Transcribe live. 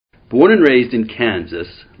Born and raised in Kansas,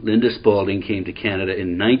 Linda Spalding came to Canada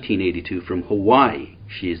in 1982 from Hawaii.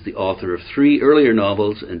 She is the author of 3 earlier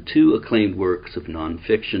novels and 2 acclaimed works of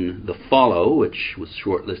nonfiction, The Follow, which was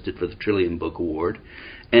shortlisted for the Trillium Book Award,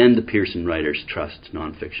 and the Pearson Writers Trust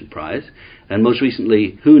Nonfiction Prize. And most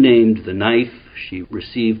recently, Who Named the Knife? She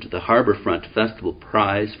received the Harbourfront Festival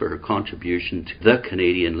Prize for her contribution to the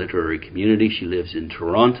Canadian literary community. She lives in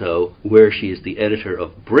Toronto, where she is the editor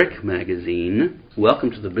of Brick magazine.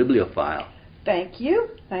 Welcome to the Bibliophile. Thank you.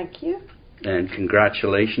 Thank you. And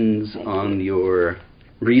congratulations on your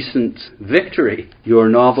recent victory. Your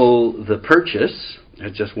novel, The Purchase,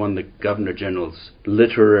 has just won the Governor-General's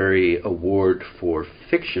Literary Award for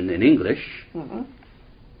Fiction in English. Mm-hmm.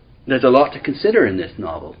 There's a lot to consider in this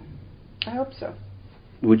novel. I hope so.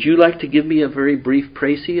 Would you like to give me a very brief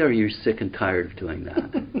précis, or are you sick and tired of doing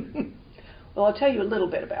that? Well, I'll tell you a little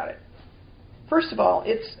bit about it. First of all,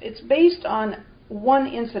 it's based on one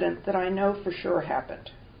incident that I know for sure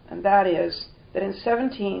happened, and that is that in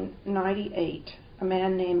 1798, a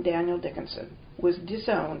man named Daniel Dickinson was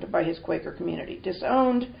disowned by his Quaker community.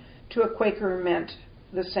 Disowned to a Quaker meant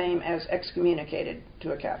the same as excommunicated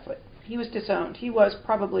to a Catholic. He was disowned. He was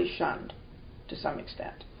probably shunned to some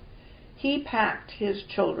extent. He packed his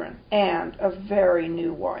children and a very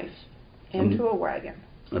new wife into a wagon.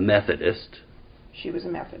 A Methodist. She was a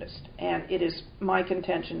Methodist. And it is my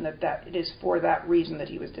contention that it is for that reason that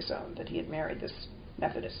he was disowned, that he had married this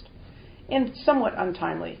Methodist in somewhat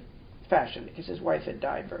untimely fashion, because his wife had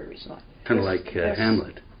died very recently. Kind of like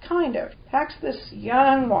Hamlet. Kind of. Packs this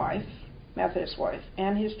young wife, Methodist wife,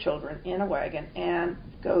 and his children in a wagon and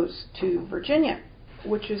goes to Virginia,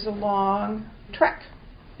 which is a long trek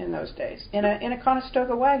in those days, in a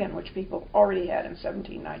Conestoga wagon, which people already had in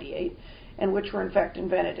 1798, and which were in fact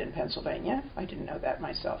invented in Pennsylvania. I didn't know that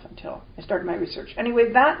myself until I started my research.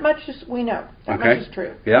 Anyway, that much is we know. That much is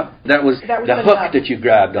true. Yeah, that was the hook that you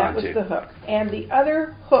grabbed onto. That was the hook. And the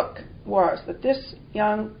other hook was that this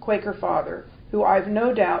young Quaker father, who I've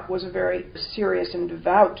no doubt was a very serious and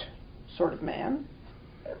devout sort of man,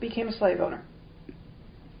 became a slave owner,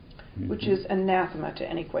 which is anathema to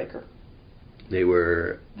any Quaker. They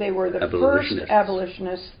were the first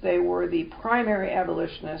abolitionists. They were the primary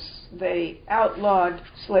abolitionists. They outlawed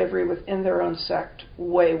slavery within their own sect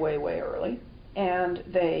way, way, way early. And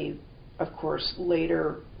they, of course,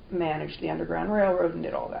 later managed the Underground Railroad and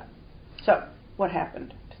did all that. So, what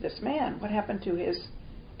happened to this man? What happened to his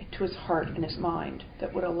heart and his mind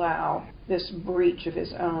that would allow this breach of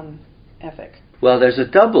his own ethic? Well, there's a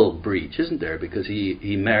double breach, isn't there? Because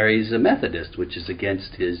he marries a Methodist, which is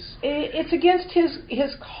against his... It's against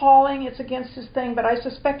his calling, it's against his thing, but I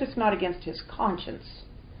suspect it's not against his conscience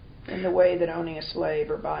in the way that owning a slave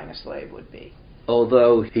or buying a slave would be.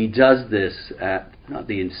 Although he does this at, not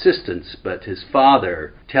the insistence, but his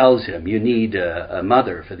father tells him, you need a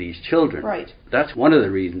mother for these children. Right. That's one of the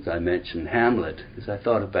reasons I mentioned Hamlet, because I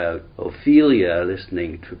thought about Ophelia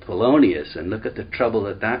listening to Polonius, and look at the trouble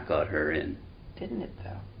that got her in. Didn't it,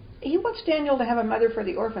 though? He wants Daniel to have a mother for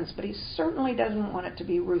the orphans, but he certainly doesn't want it to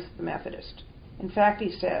be Ruth the Methodist. In fact, he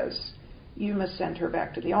says, you must send her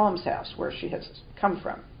back to the almshouse where she has come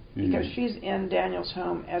from, because she's in Daniel's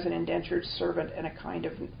home as an indentured servant and a kind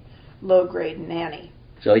of low-grade nanny.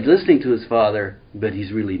 So he's listening to his father, but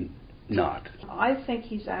he's really not. I think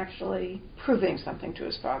he's actually proving something to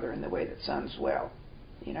his father in the way that sons will.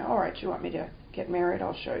 You know, all right, you want me to get married?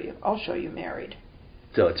 I'll show you. I'll show you married.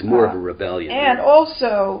 So it's more of a rebellion. And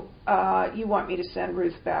also, you want me to send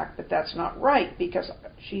Ruth back, but that's not right, because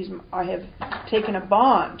I have taken a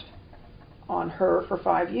bond on her for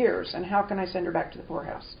 5 years, and how can I send her back to the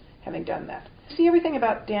poorhouse, having done that? See, everything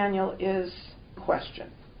about Daniel is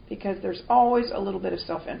question, because there's always a little bit of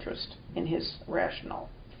self-interest in his rational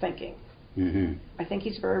thinking. Mm-hmm. I think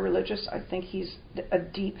he's very religious. I think he's a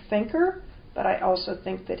deep thinker, but I also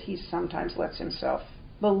think that he sometimes lets himself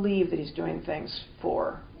believe that he's doing things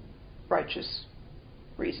for righteous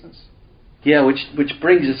reasons. Yeah, which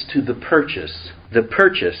brings us to The Purchase. The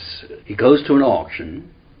Purchase, he goes to an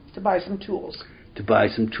auction. To buy some tools.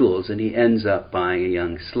 And he ends up buying a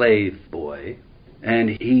young slave boy. And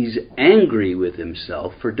he's angry with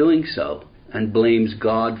himself for doing so, and blames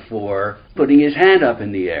God for putting his hand up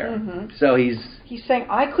in the air. Mm-hmm. So he's saying,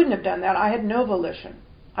 I couldn't have done that. I had no volition.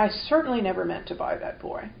 I certainly never meant to buy that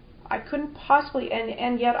boy. I couldn't possibly,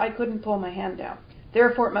 and yet I couldn't pull my hand down.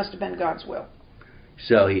 Therefore, it must have been God's will.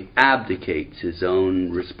 So he abdicates his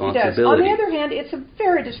own responsibility. He does. On the other hand, it's a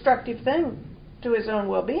very destructive thing to his own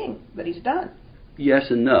well-being that he's done.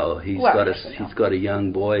 Yes and no. He's got a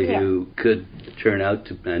young boy who could turn out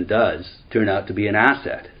to, and does, turn out to be an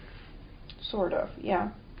asset. Sort of,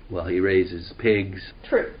 yeah. Well, he raises pigs.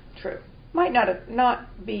 True. Might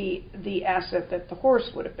not be the asset that the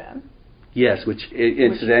horse would have been. Yes, which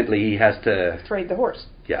incidentally he has to trade the horse.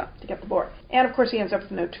 Yeah. To get the boar. And of course he ends up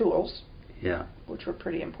with no tools. Yeah. Which were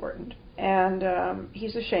pretty important. And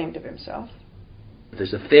he's ashamed of himself.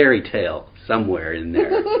 There's a fairy tale somewhere in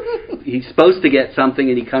there. He's supposed to get something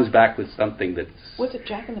and he comes back with something that's... Was it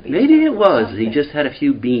Jack and the Beanstalk? Maybe it was. He just had a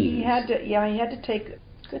few beans. He had to take...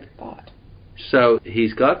 Good thought. So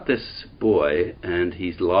he's got this boy and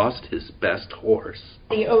he's lost his best horse.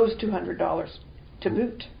 He owes $200 to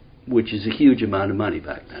boot. Which is a huge amount of money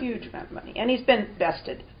back then. Huge amount of money. And he's been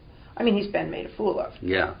bested. I mean, he's been made a fool of.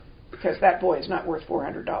 Yeah. Because that boy is not worth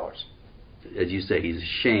 $400. As you say, he's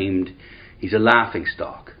ashamed. He's a laughing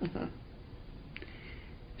stock. Mm-hmm.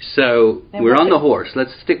 So and we're on the horse.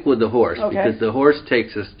 Let's stick with the horse. Okay. Because the horse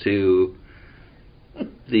takes us to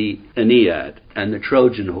the Aeneid and the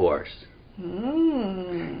Trojan horse.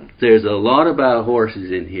 There's a lot about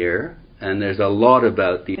horses in here, and there's a lot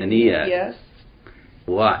about the Aeneid. Yes.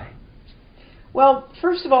 Why? Well,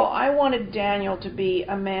 first of all, I wanted Daniel to be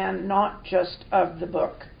a man not just of the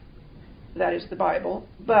book, that is the Bible,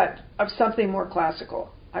 but of something more classical.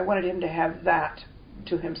 I wanted him to have that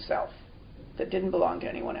to himself that didn't belong to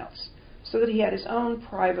anyone else, so that he had his own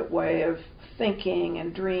private way of thinking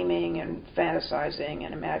and dreaming and fantasizing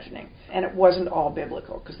and imagining. And it wasn't all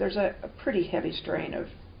biblical, because there's a pretty heavy strain of...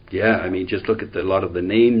 Yeah, I mean, just look at a lot of the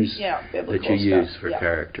names that you use for yeah.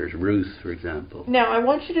 characters. Ruth, for example. Now, I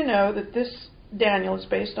want you to know that this Daniel is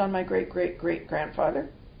based on my great-great-great-grandfather,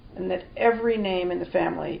 and that every name in the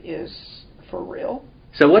family is for real.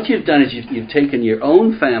 So what you've done is you've taken your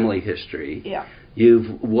own family history, yeah.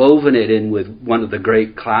 You've woven it in with one of the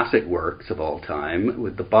great classic works of all time,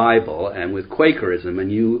 with the Bible and with Quakerism,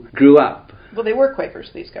 and you grew up. Well, they were Quakers,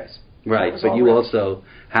 these guys. Right, but you also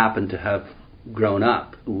happen to have grown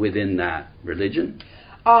up within that religion.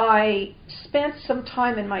 I spent some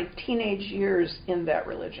time in my teenage years in that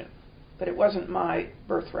religion, but it wasn't my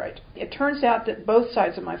birthright. It turns out that both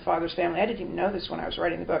sides of my father's family, I didn't even know this when I was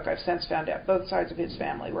writing the book, I've since found out both sides of his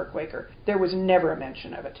family were Quaker. There was never a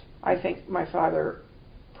mention of it. I think my father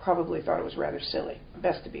probably thought it was rather silly,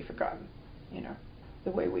 best to be forgotten,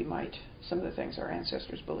 the way we might, some of the things our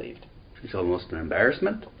ancestors believed. It's almost an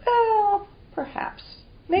embarrassment? Well, perhaps.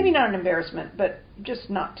 Maybe not an embarrassment, but just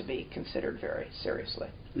not to be considered very seriously.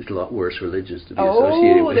 There's a lot worse religions to be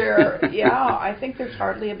associated with. I think there's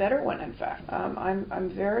hardly a better one, in fact.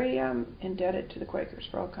 I'm very indebted to the Quakers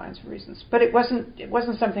for all kinds of reasons. But it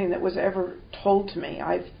wasn't something that was ever told to me.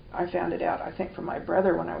 I found it out, I think, from my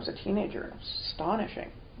brother when I was a teenager. It was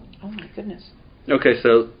astonishing. Oh, my goodness. Okay,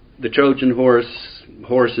 so the Trojan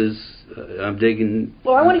horses, I'm digging...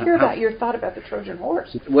 Well, I want to hear about your thought about the Trojan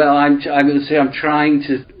horse. Well, I'm going to say I'm trying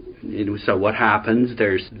to... so what happens,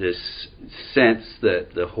 there's this sense that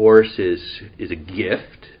the horse is a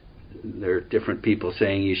gift. There are different people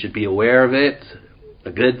saying you should be aware of it,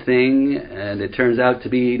 a good thing, and it turns out to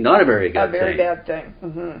be not a very good thing. A very bad thing.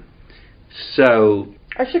 Mm-hmm. So...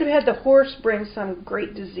 I should have had the horse bring some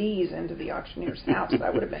great disease into the auctioneer's house.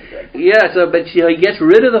 That would have been good. Yeah, but he gets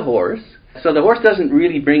rid of the horse. So the horse doesn't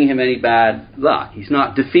really bring him any bad luck. He's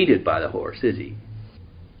not defeated by the horse, is he?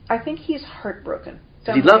 I think he's heartbroken.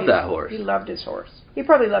 Did he love that horse? He loved his horse. He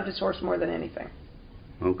probably loved his horse more than anything.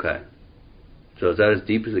 Okay. So is that as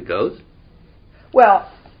deep as it goes?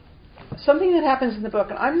 Well, something that happens in the book,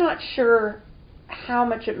 and I'm not sure how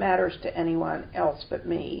much it matters to anyone else but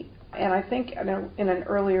me, and I think in an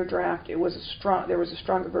earlier draft there was a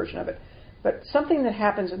stronger version of it, but something that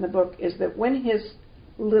happens in the book is that when his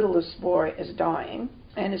littlest boy is dying,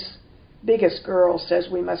 and his biggest girl says,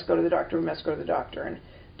 we must go to the doctor, and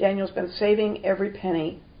Daniel's been saving every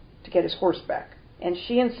penny to get his horse back, and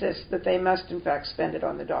she insists that they must in fact spend it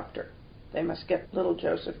on the doctor. They must get little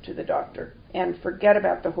Joseph to the doctor and forget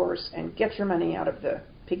about the horse and get your money out of the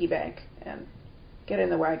piggy bank and get in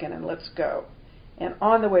the wagon and let's go. And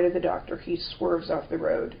on the way to the doctor, he swerves off the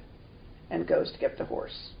road and goes to get the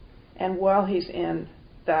horse. And while he's in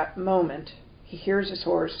that moment, he hears his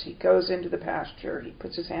horse, he goes into the pasture, he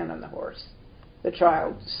puts his hand on the horse. The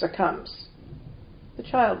child succumbs. The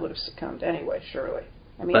child would have succumbed anyway, surely.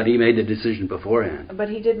 But he made the decision beforehand. But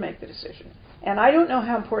he did make the decision. And I don't know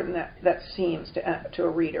how important that seems to a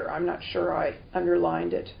reader. I'm not sure I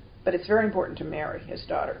underlined it. But it's very important to Mary, his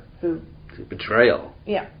daughter, who... It's a betrayal.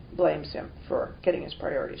 Yeah, blames him for getting his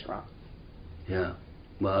priorities wrong. Yeah.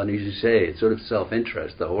 Well, and as you say, it's sort of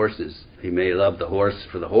self-interest. The horses, he may love the horse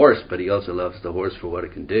for the horse, but he also loves the horse for what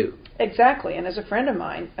it can do. Exactly. And as a friend of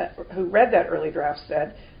mine who read that early draft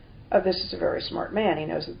said, this is a very smart man. He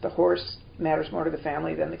knows that the horse matters more to the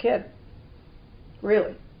family than the kid.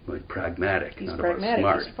 Really. Well, pragmatic, He's not pragmatic.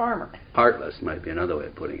 about smart. He's a farmer. Heartless might be another way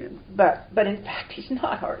of putting it. But in fact, he's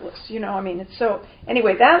not heartless. It's so...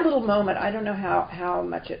 Anyway, that little moment, I don't know how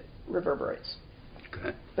much it reverberates.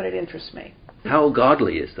 Okay. But it interests me. How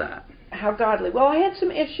godly is that? How godly. Well, I had some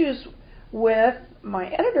issues with my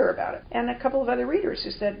editor about it, and a couple of other readers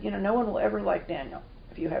who said, no one will ever like Daniel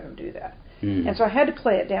if you have him do that. And so I had to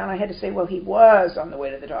play it down. I had to say, well, he was on the way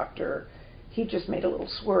to the doctor. He just made a little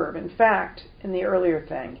swerve. In fact, in the earlier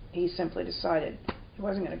thing, he simply decided he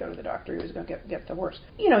wasn't going to go to the doctor. He was going to get the horse.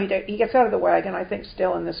 He gets out of the wagon, I think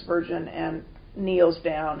still in this version, and kneels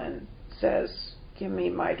down and says, give me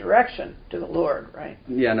my direction to the Lord, right?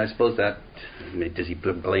 Yeah, and I suppose does he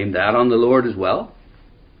blame that on the Lord as well?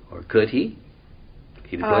 Or could he?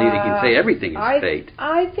 He can say everything is fate.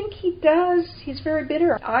 I think he does. He's very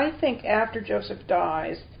bitter. I think after Joseph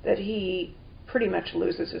dies that he pretty much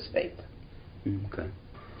loses his faith. Okay.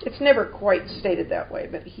 It's never quite stated that way,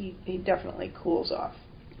 but he definitely cools off.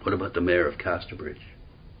 What about the mayor of Casterbridge?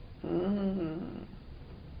 Mm-hmm.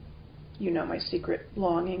 You know my secret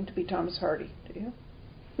longing to be Thomas Hardy, do you?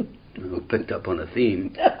 We picked up on a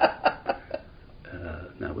theme.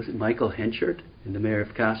 Now, was it Michael Henchard in the mayor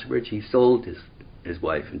of Casterbridge? He sold his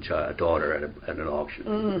wife and daughter at an auction.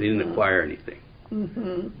 Mm-hmm. He didn't acquire anything.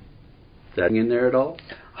 Mm-hmm. Is that in there at all?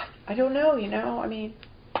 I don't know,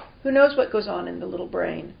 who knows what goes on in the little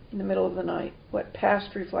brain in the middle of the night, what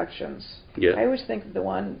past reflections. Yeah. I always think of the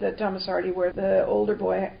one that Thomas Hardy where the older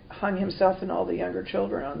boy hung himself and all the younger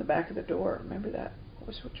children on the back of the door. Remember that?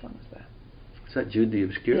 Which one was that? Is that Jude the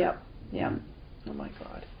Obscure? Yeah. Oh my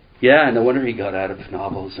God. Yeah, no wonder he got out of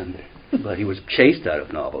novels, but he was chased out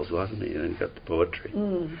of novels, wasn't he? And he got the poetry.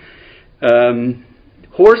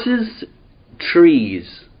 Horses,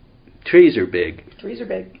 trees. Trees are big. Trees are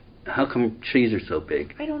big. How come trees are so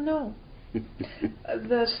big? I don't know.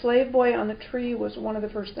 The slave boy on the tree was one of the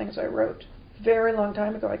first things I wrote. Very long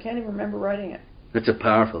time ago. I can't even remember writing it. That's a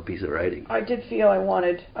powerful piece of writing. I did feel I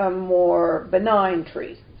wanted a more benign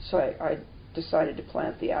tree, so I decided to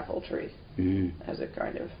plant the apple tree as a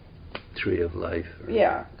kind of... Tree of life.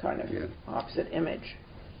 Kind of opposite image.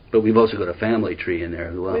 But we've also got a family tree in there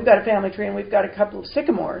as well. We've got a family tree, and we've got a couple of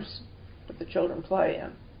sycamores that the children play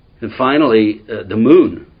in. And finally, the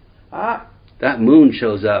moon. That moon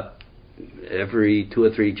shows up every 2 or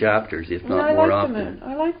 3 chapters, if not more often.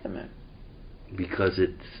 I like the moon. Because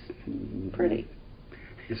it's... Pretty.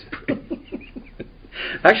 It's pretty.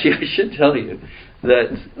 Actually, I should tell you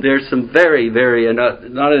that there's some very, very,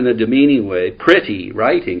 not in a demeaning way, pretty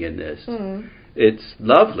writing in this. It's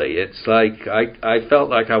lovely. It's like, I felt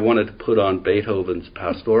like I wanted to put on Beethoven's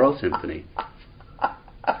Pastoral Symphony.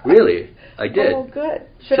 Really, I did. Oh, good.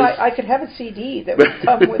 I could have a CD that would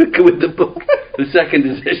come with... with the book, the second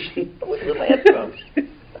edition. With little headphones.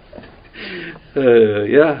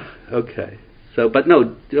 Yeah, okay. So, but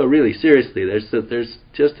no, really, seriously, there's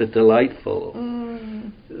just a delightful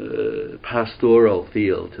pastoral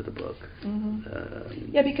feel to the book.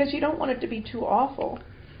 Yeah, because you don't want it to be too awful.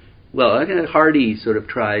 Well, I think Hardy sort of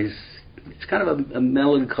tries. It's kind of a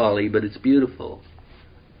melancholy, but it's beautiful.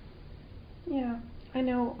 Yeah, I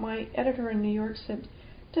know. My editor in New York said,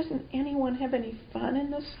 "Doesn't anyone have any fun in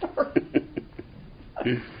this story?"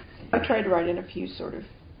 I tried to write in a few sort of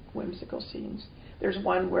whimsical scenes. There's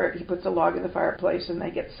one where he puts a log in the fireplace and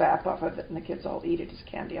they get sap off of it and the kids all eat it as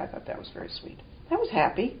candy. I thought that was very sweet. That was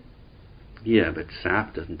happy. Yeah, but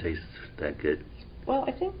sap doesn't taste that good. Well,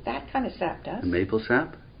 I think that kind of sap does. The maple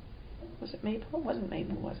sap? Was it maple? It wasn't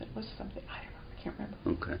maple, was it? It was something. I don't know. I can't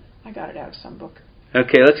remember. Okay. I got it out of some book.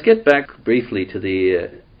 Okay, let's get back briefly to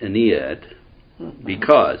the Aeneid.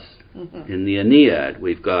 Because in the Aeneid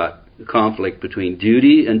we've got the conflict between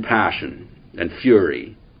duty and passion and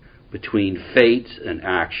fury, between fate and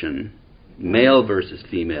action, male versus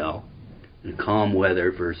female, and calm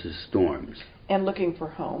weather versus storms. And looking for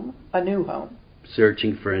home, a new home.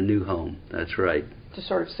 Searching for a new home, that's right. To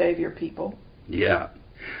sort of save your people. Yeah.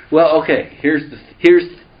 Well, okay, here's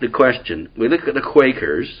the question. We look at the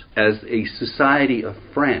Quakers as a society of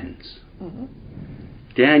friends.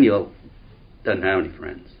 Daniel doesn't have any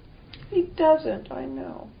friends. He doesn't, I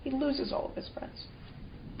know. He loses all of his friends.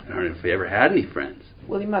 I don't know if he ever had any friends.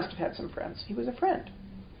 Well, he must have had some friends. He was a friend.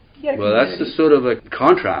 He had a well, community. That's the sort of a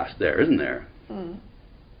contrast there, isn't there?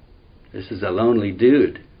 This is a lonely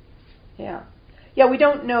dude. Yeah. Yeah, we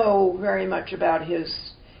don't know very much about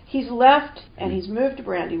his... He's left, and he's moved to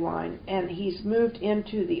Brandywine, and he's moved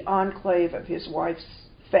into the enclave of his wife's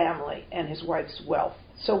family and his wife's wealth.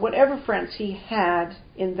 So whatever friends he had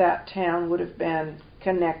in that town would have been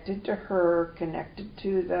connected to her, connected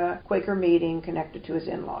to the Quaker meeting, connected to his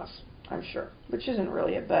in-laws, I'm sure. Which isn't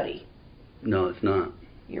really a buddy. No, it's not.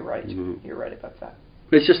 You're right. Mm-hmm. You're right about that.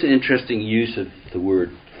 It's just an interesting use of the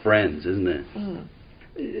word friends, isn't it?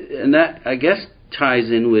 And that, I guess, ties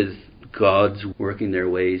in with gods working their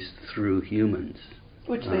ways through humans.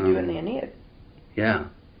 Which they do in the Aeneid. Yeah.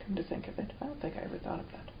 Come to think of it, I don't think I ever thought of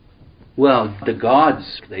that. Well, the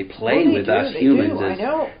gods, they play with us humans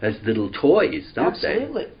as little toys, don't they?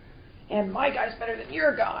 Absolutely. And my guy's better than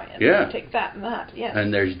your guy. And you take that and that, yes.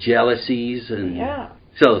 And there's jealousies.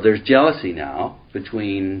 So there's jealousy now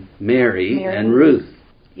between Mary and Ruth.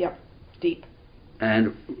 Yep, deep.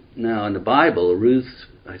 And now in the Bible, Ruth,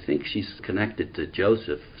 I think she's connected to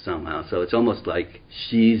Joseph somehow. So it's almost like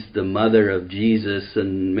she's the mother of Jesus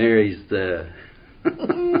and Mary's the...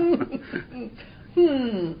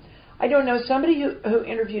 I don't know. Somebody who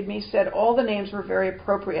interviewed me said all the names were very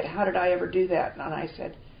appropriate. How did I ever do that? And I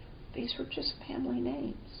said, these were just family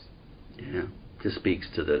names. Yeah, just speaks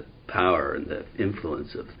to the power and the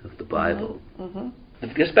influence of the Bible. Mm-hmm.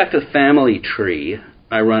 It gets back to the family tree.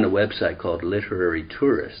 I run a website called Literary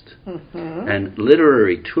Tourist. Mm-hmm. And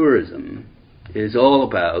literary tourism is all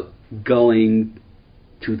about going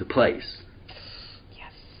to the place.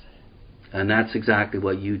 Yes. And that's exactly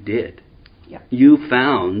what you did. Yeah. You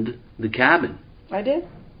found the cabin. I did.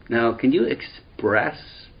 Now, can you express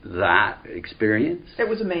that experience? It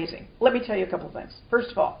was amazing. Let me tell you a couple of things.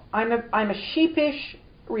 First of all, I'm a sheepish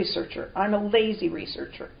researcher. I'm a lazy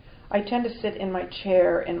researcher. I tend to sit in my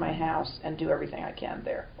chair in my house and do everything I can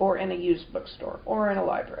there, or in a used bookstore, or in a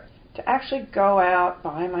library. To actually go out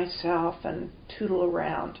by myself and tootle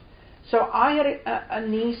around. So I had a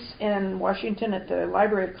niece in Washington at the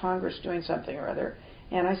Library of Congress doing something or other,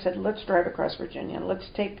 and I said, let's drive across Virginia and let's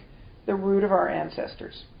take the route of our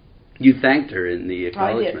ancestors. You thanked her in the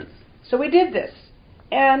acknowledgement. I did. So we did this,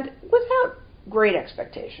 and without great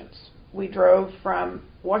expectations. We drove from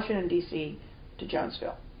Washington, D.C. to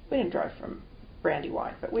Jonesville. We didn't drive from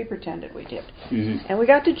Brandywine, but we pretended we did. Mm-hmm. And we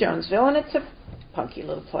got to Jonesville, and it's a punky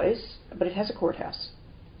little place, but it has a courthouse.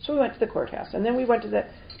 So we went to the courthouse, and then we went to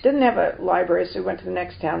didn't have a library, so we went to the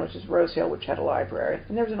next town, which is Rose Hill, which had a library.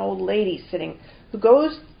 And there was an old lady sitting who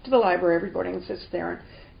goes to the library every morning and sits there, and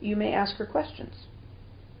you may ask her questions.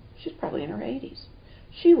 She's probably in her 80s.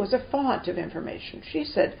 She was a font of information. She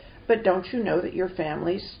said, but don't you know that your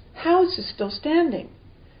family's house is still standing?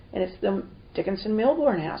 And it's the Dickinson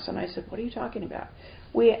Milbourne house. And I said, what are you talking about?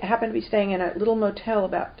 We happened to be staying in a little motel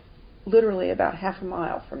literally about half a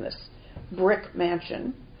mile from this brick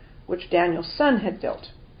mansion, which Daniel's son had built.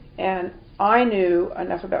 And I knew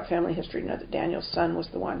enough about family history to know that Daniel's son was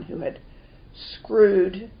the one who had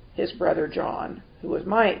screwed his brother John, who was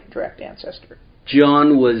my direct ancestor.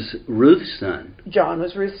 John was Ruth's son. John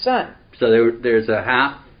was Ruth's son. So there's a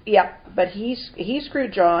half. Yeah, but he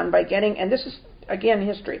screwed John by getting, and this is again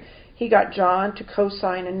history. He got John to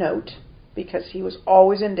co-sign a note because he was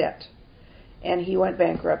always in debt, and he went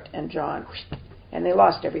bankrupt. And and they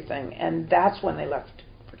lost everything, and that's when they left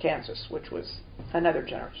for Kansas, which was another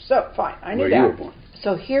generation. So fine, I knew where that. You were born.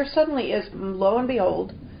 So here suddenly is, lo and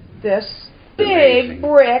behold, this big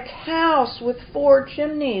brick house with 4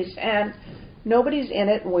 chimneys, and nobody's in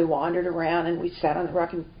it. And we wandered around, and we sat on the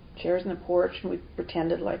rocking chairs in the porch, and we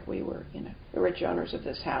pretended like we were, the rich owners of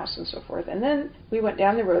this house and so forth. And then we went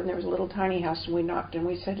down the road, and there was a little tiny house, and we knocked, and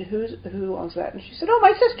we said, who owns that? And she said, oh,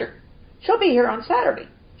 my sister. She'll be here on Saturday.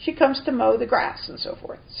 She comes to mow the grass and so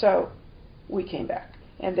forth. So we came back,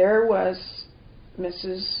 and there was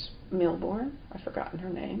Mrs. Milbourne, I've forgotten her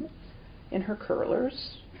name, in her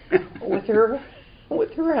curlers, with her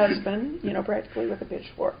husband, practically with a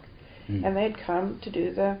pitchfork. And they'd come to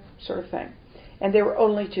do the sort of thing. And they were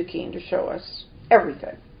only too keen to show us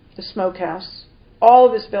everything. The smokehouse, all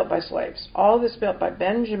of this built by slaves. All of this built by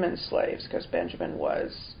Benjamin's slaves, because Benjamin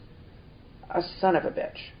was a son of a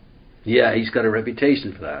bitch. Yeah, he's got a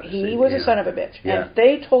reputation for that. He was a son of a bitch. Yeah. And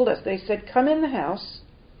they told us, they said, come in the house,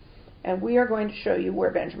 and we are going to show you where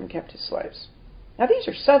Benjamin kept his slaves. Now, these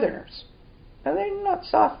are Southerners. Now, they're not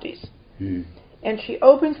softies. And she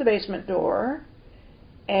opens the basement door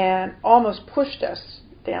and almost pushed us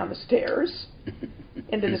down the stairs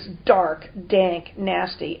into this dark, dank,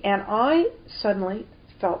 nasty, and I suddenly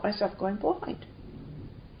felt myself going blind.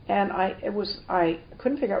 And I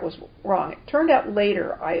couldn't figure out what was wrong. It turned out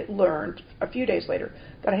later, I learned, a few days later,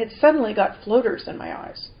 that I had suddenly got floaters in my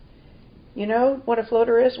eyes. You know what a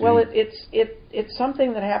floater is? Well, it's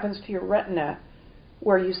something that happens to your retina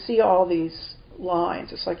where you see all these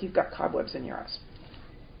lines. It's like you've got cobwebs in your eyes.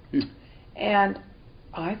 And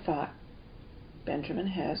I thought, Benjamin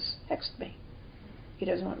has hexed me. He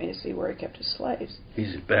doesn't want me to see where he kept his slaves.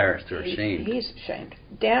 He's embarrassed or ashamed. He's ashamed.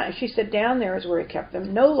 She said down there is where he kept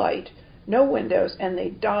them. No light, no windows, and they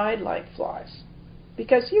died like flies.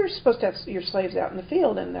 because you're supposed to have your slaves out in the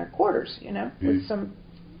field in their quarters, with some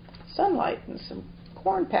sunlight and some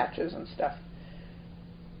corn patches and stuff.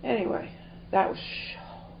 Anyway, that was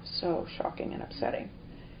so shocking and upsetting.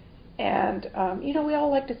 And, we all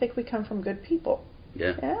like to think we come from good people.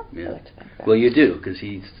 Yeah. I like to think that. Well, you do, because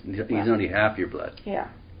he's only half your blood. Yeah,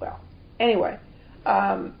 well, anyway,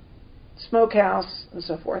 smokehouse and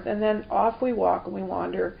so forth. And then off we walk and we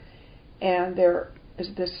wander, and there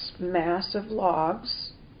is this mass of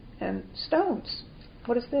logs and stones.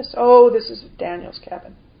 What is this? Oh, this is Daniel's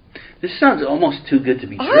cabin. This sounds almost too good to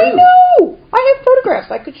be true. I know! I have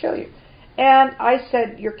photographs I could show you. And I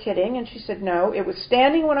said, you're kidding? And she said, no, it was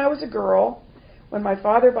standing when I was a girl, when my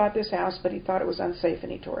father bought this house, but he thought it was unsafe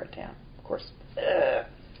and he tore it down. Of course.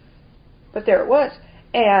 But there it was.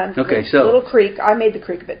 And little creek. I made the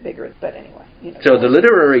creek a bit bigger, but anyway. So the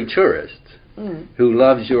literary tourist who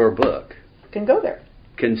loves your book can go there.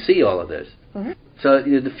 Can see all of this. Mm-hmm. So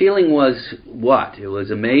the feeling was what? It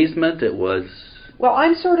was amazement? It was... Well,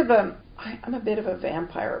 I'm sort of I'm a bit of a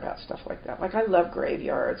vampire about stuff like that. Like, I love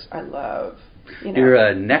graveyards. I love, You're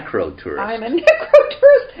a necro-tourist. I'm a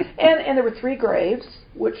necro-tourist. And there were 3 graves,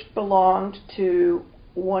 which belonged to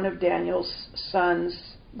one of Daniel's son's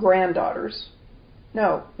granddaughters.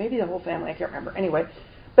 No, maybe the whole family. I can't remember. Anyway,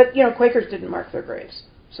 but, Quakers didn't mark their graves.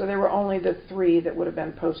 So there were only the 3 that would have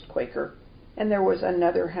been post-Quaker. And there was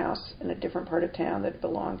another house in a different part of town that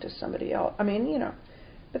belonged to somebody else. I mean,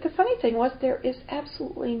 But the funny thing was, there is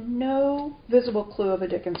absolutely no visible clue of a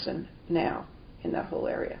Dickinson now in that whole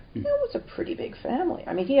area. It was a pretty big family.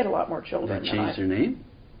 I mean, he had a lot more children. Did they change their name?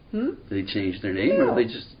 Did they change their name, or they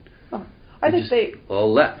just? I think they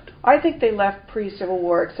all left. I think they left pre-Civil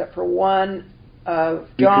War, except for one of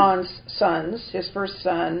John's sons. His first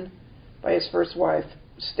son, by his first wife,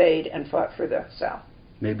 stayed and fought for the South.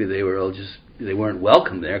 Maybe they were all they weren't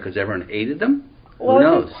welcome there because everyone hated them. Well, Who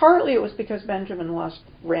knows? Partly it was because Benjamin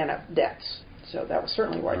ran up debts. So that was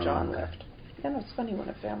certainly why John left. And it's funny when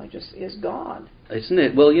a family just is gone. Isn't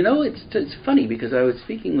it? Well, it's funny because I was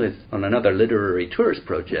speaking on another literary tourist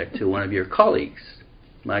project to one of your colleagues,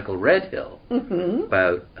 Michael Redhill,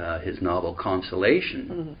 about his novel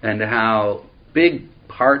Consolation, and how big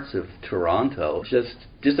parts of Toronto just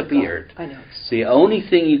disappeared. I know. The only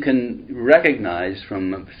thing you can recognize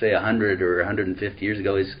from, say, 100 or 150 years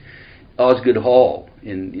ago is Osgoode Hall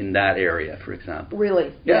in that area, for example.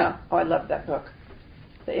 Really? Yeah. Oh, I love that book.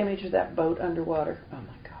 The image of that boat underwater. Oh,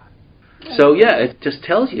 my God. So, it just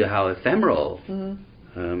tells you how ephemeral,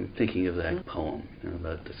 thinking of that poem,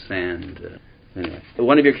 about the sand. Anyway,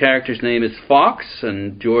 one of your characters' name is Fox,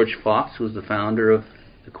 and George Fox was the founder of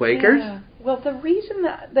the Quakers. Yeah. Well, the reason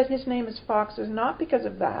that his name is Fox is not because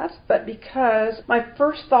of that, but because my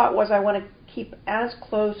first thought was I want to keep as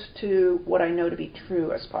close to what I know to be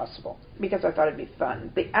true as possible, because I thought it'd be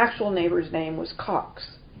fun. The actual neighbor's name was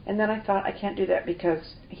Cox. And then I thought, I can't do that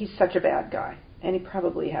because he's such a bad guy. And he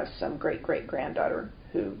probably has some great-great-granddaughter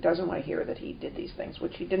who doesn't want to hear that he did these things,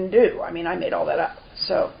 which he didn't do. I mean, I made all that up.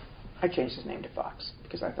 So I changed his name to Fox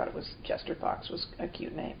because I thought it was Chester Fox was a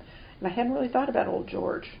cute name. And I hadn't really thought about old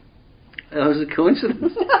George. That was a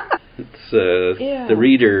coincidence. It's the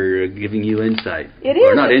reader giving you insight. It is.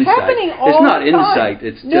 Or not it's insight. happening all it's not the time. Insight.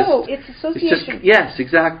 It's no, just, it's association. Yes,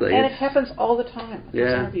 exactly. And it happens all the time with these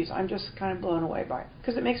Yeah. interviews. I'm just kind of blown away by it.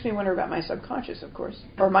 Because it makes me wonder about my subconscious, of course.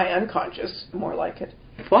 Or my unconscious, more like it.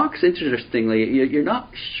 Fox, interestingly, you're not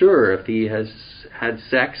sure if he has had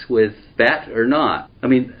sex with Bet or not. I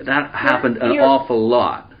mean, that happened an awful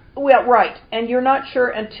lot. Well, right. And you're not sure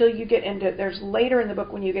until you get into... There's later in the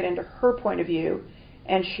book when you get into her point of view,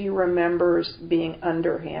 and she remembers being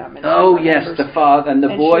under him. And yes, the father and the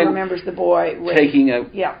boy. She remembers the boy taking a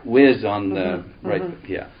whiz on the right.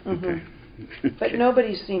 Yeah. Okay. But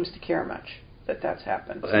nobody seems to care much that that's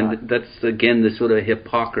happened. And that's again the sort of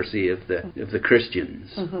hypocrisy of the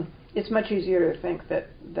Christians. It's much easier to think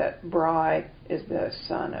that Bry is the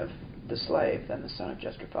son of the slave than the son of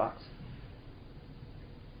Chester Fox.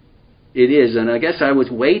 It is, and I guess I was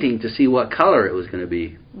waiting to see what color it was going to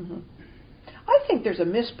be. I think there's a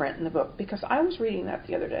misprint in the book, because I was reading that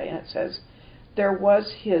the other day, and it says, there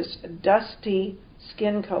was his dusty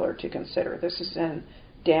skin color to consider. This is in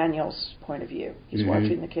Daniel's point of view. He's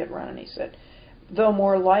watching the kid run, and he said, though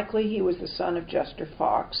more likely he was the son of Chester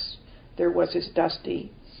Fox, there was his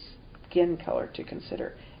dusty skin color to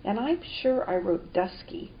consider. And I'm sure I wrote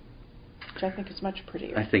dusky, which I think is much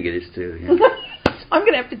prettier. I think it is too, yeah. I'm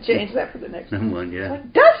going to have to change that for the next one. Yeah.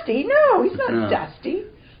 Like, dusty? No, he's not dusty.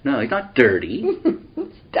 No, he's not dirty.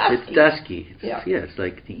 It's dusky. It's dusky. Yeah. It's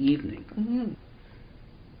like the evening.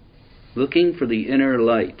 Looking for the inner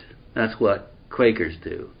light. That's what Quakers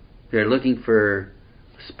do. They're looking for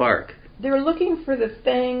spark. They're looking for the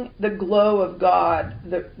thing, the glow of God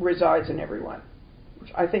that resides in everyone,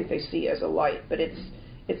 which I think they see as a light, but it's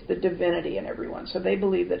the divinity in everyone. So they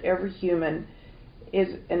believe that every human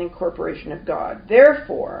is an incorporation of God.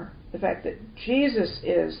 Therefore, the fact that Jesus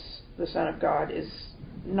is the Son of God is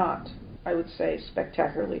not, I would say,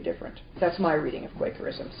 spectacularly different. That's my reading of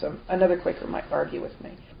Quakerism. So another Quaker might argue with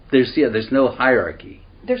me. There's no hierarchy.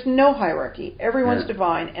 There's no hierarchy. Everyone's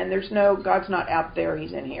divine, and God's not out there,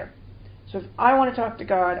 he's in here. So if I want to talk to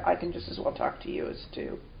God, I can just as well talk to you as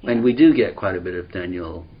to... And we do get quite a bit of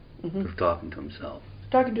Daniel talking to himself.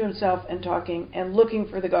 Talking to himself and talking and looking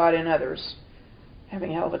for the God in others.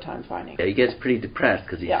 Having a hell of a time finding. Yeah, he gets pretty depressed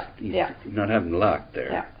because he's not having luck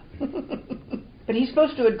there. Yeah. But he's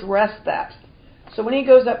supposed to address that. So when he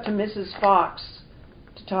goes up to Mrs. Fox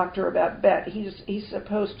to talk to her about Bet, he's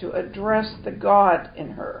supposed to address the God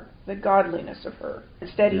in her, the godliness of her.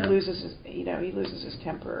 Instead, he loses his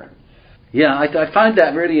temper. Yeah, I find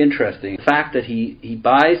that really interesting. The fact that he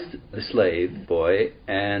buys the slave boy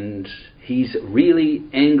and he's really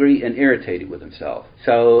angry and irritated with himself.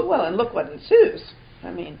 So well, and look what ensues.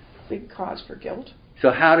 I mean, big cause for guilt. So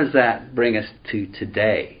how does that bring us to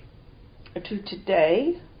today? To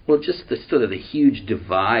today? Well, just the sort of the huge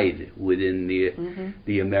divide within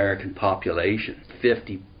the American population.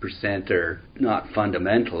 50% are not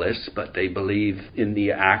fundamentalists, but they believe in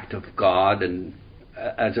the act of God, and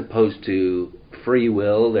as opposed to free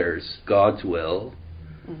will, there's God's will.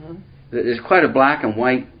 There's quite a black and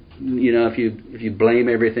white. If you blame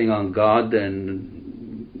everything on God,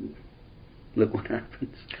 then look what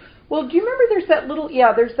happens. Well, do you remember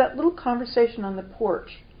there's that little conversation on the porch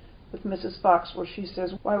with Mrs. Fox where she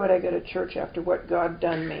says, why would I go to church after what God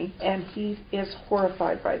done me? And he is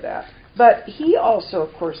horrified by that. But he also,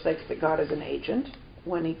 of course, thinks that God is an agent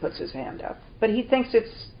when he puts his hand up. But he thinks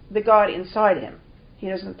it's the God inside him. He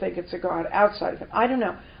doesn't think it's a God outside of him. I don't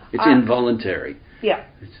know. It's involuntary. Yeah.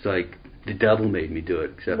 It's like the devil made me do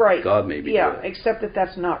it, except God made me do it. Yeah, except that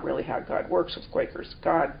that's not really how God works with Quakers.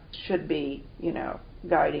 God should be,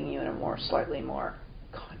 guiding you in a slightly more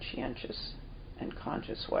conscientious and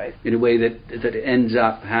conscious way. In a way that ends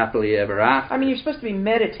up happily ever after. I mean, you're supposed to be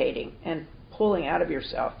meditating and pulling out of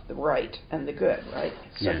yourself the right and the good, right?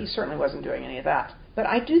 So he certainly wasn't doing any of that. But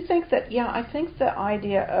I do think that, I think the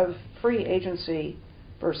idea of free agency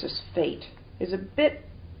versus fate is a bit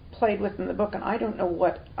played with in the book, and I don't know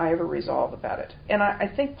what I ever resolve about it. And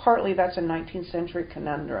I think partly that's a 19th century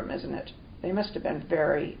conundrum, isn't it? They must have been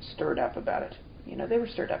very stirred up about it. They were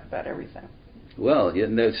stirred up about everything. Well,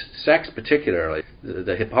 sex particularly,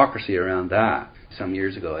 the hypocrisy around that. Some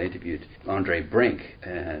years ago I interviewed Andre Brink,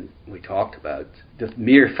 and we talked about the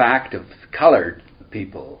mere fact of colored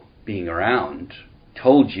people being around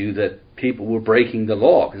told you that people were breaking the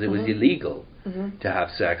law because it was illegal to have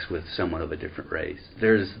sex with someone of a different race.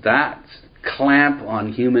 There's that clamp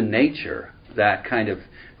on human nature, that kind of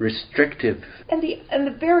restrictive... And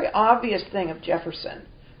the very obvious thing of Jefferson,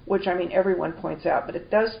 which, everyone points out, but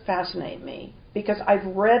it does fascinate me, because I've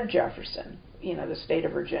read Jefferson, the state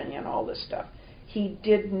of Virginia and all this stuff. He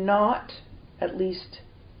did not, at least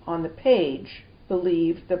on the page,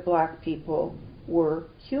 believe that black people were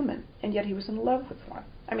human, and yet he was in love with one.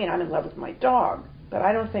 I'm in love with my dog, but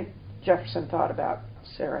I don't think Jefferson thought about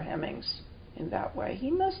Sarah Hemings in that way. He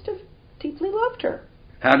must have deeply loved her.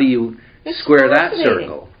 How do you square that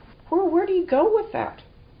circle? Where do you go with that?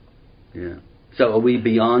 Yeah. So are we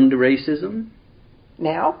beyond racism?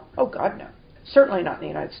 Now? Oh, God, no. Certainly not in the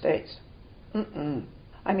United States.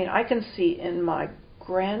 I can see in my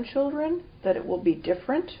grandchildren that it will be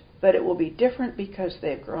different, but it will be different because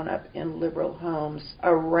they've grown up in liberal homes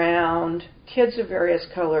around kids of various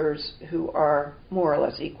colors who are more or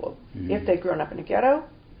less equal. If they've grown up in a ghetto,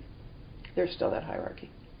 there's still that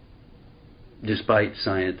hierarchy. Despite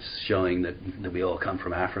science showing that we all come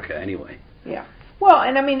from Africa anyway. Yeah. Well,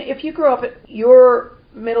 and if you grow up you're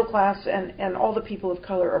middle class and all the people of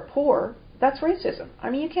color are poor, that's racism.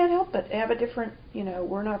 You can't help it. They have a different,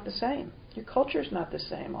 we're not the same. Your culture's not the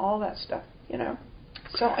same. All that stuff,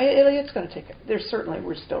 So it's going to take it.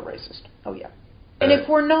 We're still racist. Oh, yeah. And if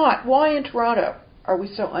we're not, why in Toronto are we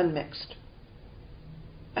so unmixed?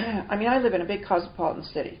 I live in a big cosmopolitan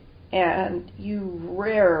city, and you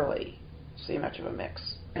rarely see much of a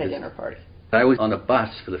mix at a dinner party. I was on a bus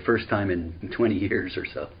for the first time in 20 years or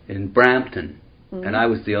so in Brampton, and I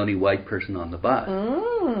was the only white person on the bus.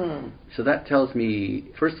 So that tells me,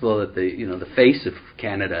 first of all, that the face of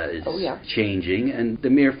Canada is changing, and the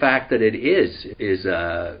mere fact that it is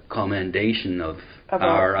a commendation of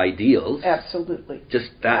our ideals. Absolutely. Just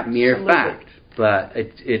that mere fact. But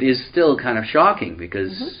it is still kind of shocking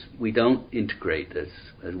because we don't integrate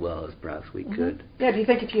as well as perhaps we could. Yeah, do you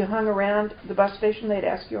think if you hung around the bus station they'd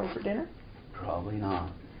ask you over for dinner? Probably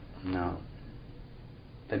not. No.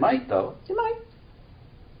 They might, though. They might.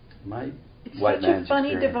 Might. It's White such a man's funny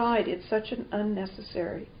experience. divide. It's such an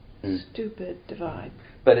unnecessary, stupid divide.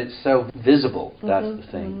 But it's so visible, that's the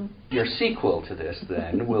thing. Your sequel to this,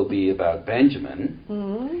 then, will be about Benjamin.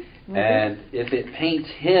 And if it paints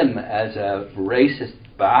him as a racist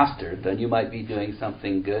bastard, then you might be doing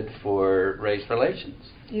something good for race relations.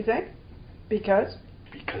 You think? Because?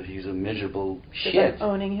 Because he's a miserable Because shit. I'm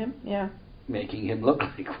owning him, yeah. Making him look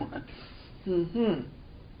like one.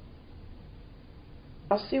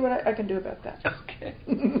 I'll see what I can do about that. Okay.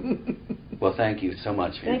 Well, thank you so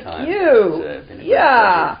much for your time. Thank you. It's been a great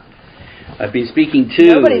Yeah. pleasure. I've been speaking to...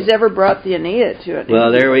 Nobody's ever brought the Anita to it.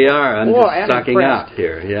 Well, there we are. I'm Boy, just I'm sucking impressed. up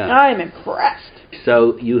here. Yeah. I'm impressed.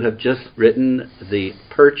 So you have just written The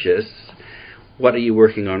Purchase. What are you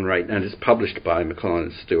working on right now? And it's published by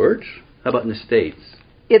McClellan Stewart. How about in the States?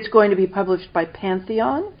 It's going to be published by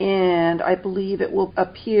Pantheon, and I believe it will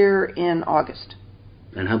appear in August.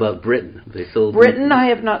 And how about Britain? They sold Britain, I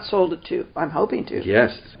have not sold it to. I'm hoping to.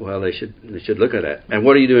 Yes. Well, they should look at it. And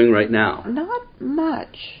what are you doing right now? Not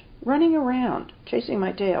much. Running around, chasing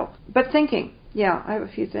my tail. But thinking. Yeah, I have a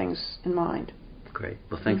few things in mind. Great.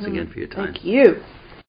 Well, thanks again for your time. Thank you.